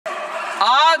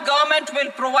Our government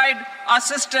will provide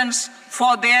assistance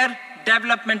for their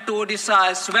development to Odisha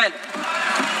as well.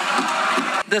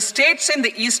 The states in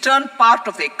the eastern part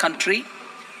of the country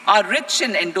are rich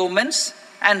in endowments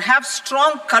and have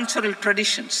strong cultural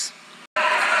traditions.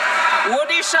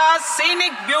 Odisha's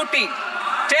scenic beauty,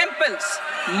 temples,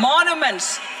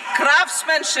 monuments,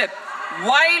 craftsmanship,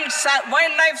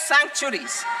 wildlife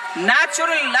sanctuaries,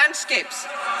 natural landscapes,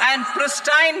 and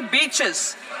pristine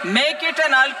beaches make it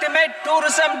an ultimate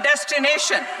tourism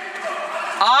destination.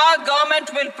 Our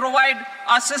government will provide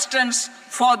assistance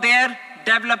for their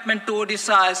development to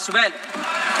Odisha as well.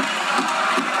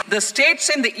 The states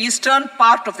in the eastern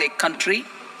part of the country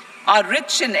are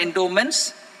rich in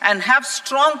endowments and have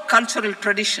strong cultural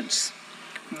traditions.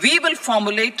 We will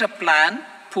formulate a plan,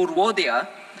 Purvodaya,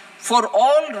 for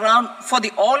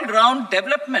the all-round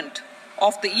development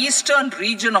of the eastern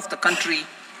region of the country,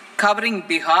 covering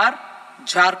Bihar,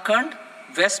 Jharkhand,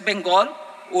 West Bengal,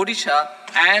 Odisha,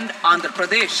 and Andhra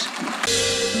Pradesh.